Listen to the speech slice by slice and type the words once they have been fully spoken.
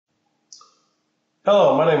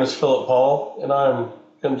Hello, my name is Philip Paul, and I'm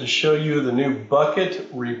going to show you the new bucket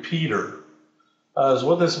repeater. So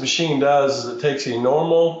what this machine does is it takes a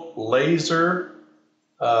normal laser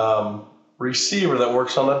receiver that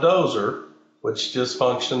works on a dozer, which just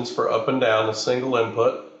functions for up and down, a single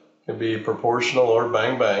input, can be proportional or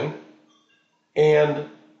bang bang, and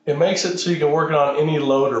it makes it so you can work it on any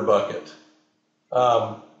loader bucket.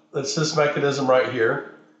 It's this mechanism right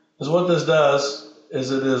here. Is what this does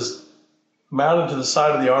is it is mounted to the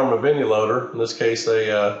side of the arm of any loader, in this case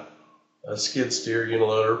a skid steer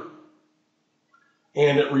uniloader,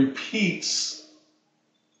 and it repeats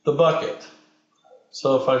the bucket.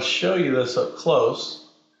 So if I show you this up close,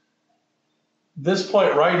 this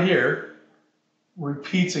point right here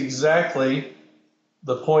repeats exactly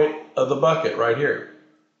the point of the bucket right here.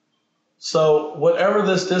 So whatever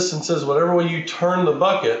this distance is, whatever way you turn the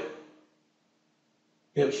bucket,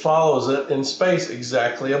 it follows it in space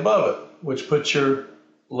exactly above it, which puts your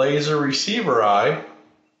laser receiver eye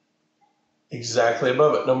exactly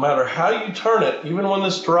above it. No matter how you turn it, even when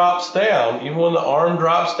this drops down, even when the arm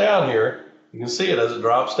drops down here, you can see it as it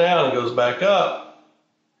drops down and goes back up.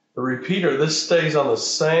 The repeater, this stays on the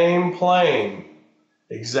same plane,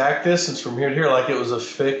 exact distance from here to here, like it was a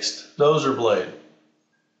fixed dozer blade,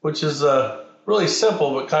 which is really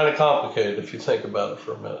simple but kind of complicated if you think about it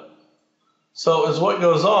for a minute. So as what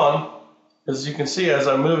goes on, as you can see as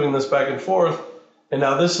I'm moving this back and forth, and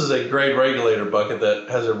now this is a grade regulator bucket that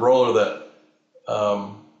has a roller that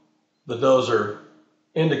the dozer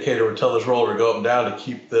indicator would tell this roller to go up and down to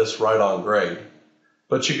keep this right on grade.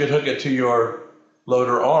 But you could hook it to your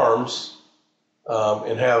loader arms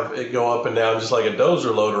and have it go up and down just like a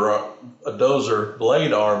dozer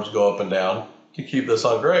blade arms go up and down to keep this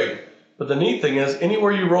on grade. But the neat thing is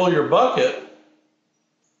anywhere you roll your bucket,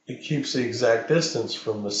 it keeps the exact distance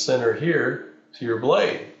from the center here to your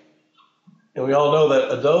blade. And we all know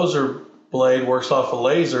that a dozer blade works off a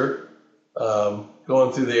laser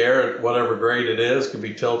going through the air at whatever grade it is, could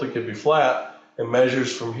be tilted, could be flat, and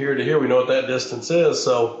measures from here to here. We know what that distance is.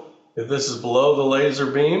 So if this is below the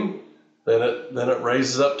laser beam, then it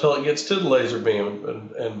raises up till it gets to the laser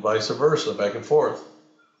beam, and vice versa, back and forth.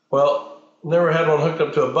 Well, never had one hooked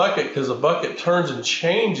up to a bucket because the bucket turns and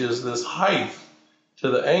changes this height to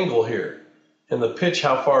the angle here and the pitch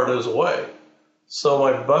how far it is away. So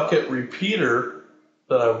my bucket repeater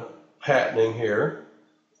that I'm patenting here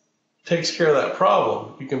takes care of that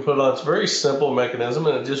problem. You can put it on, it's a very simple mechanism,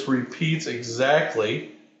 and it just repeats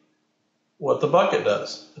exactly what the bucket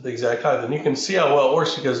does at the exact height. And you can see how well it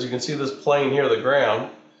works because you can see this plane here, the ground,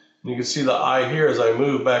 and you can see the eye here as I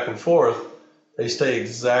move back and forth. They stay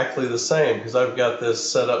exactly the same because I've got this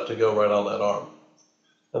set up to go right on that arm.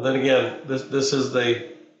 And then again, this is the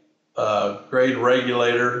grade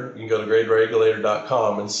regulator. You can go to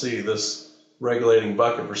graderegulator.com and see this regulating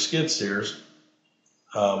bucket for skid steers,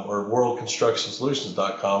 or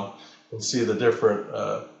worldconstructionsolutions.com, and see the different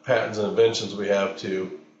patents and inventions we have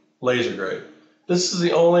to laser grade. This is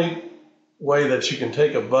the only way that you can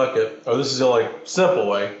take a bucket, or this is the only simple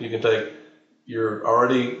way you can take your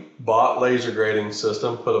already bought laser grading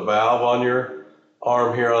system, put a valve on your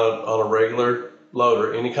arm here on a regular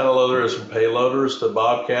loader, any kind of loader, is from payloaders to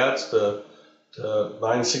Bobcats to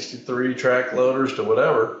 963 track loaders to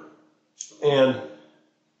whatever, and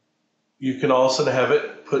you can also have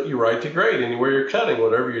it put you right to grade anywhere you're cutting,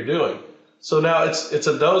 whatever you're doing. So now it's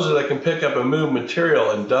a dozer that can pick up and move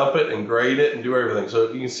material and dump it and grade it and do everything.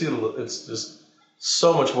 So you can see it's just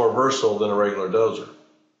so much more versatile than a regular dozer.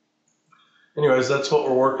 Anyways, that's what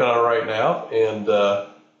we're working on right now, and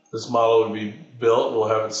this model would be built, and we'll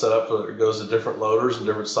have it set up so that it goes to different loaders and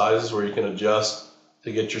different sizes where you can adjust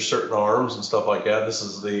to get your certain arms and stuff like that. This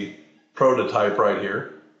is the prototype right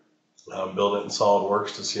here. I'm building it in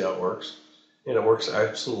SolidWorks to see how it works, and it works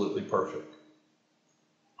absolutely perfect.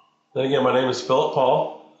 Then again, my name is Philip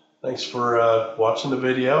Paul. Thanks for watching the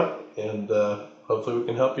video, and hopefully we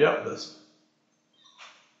can help you out with this.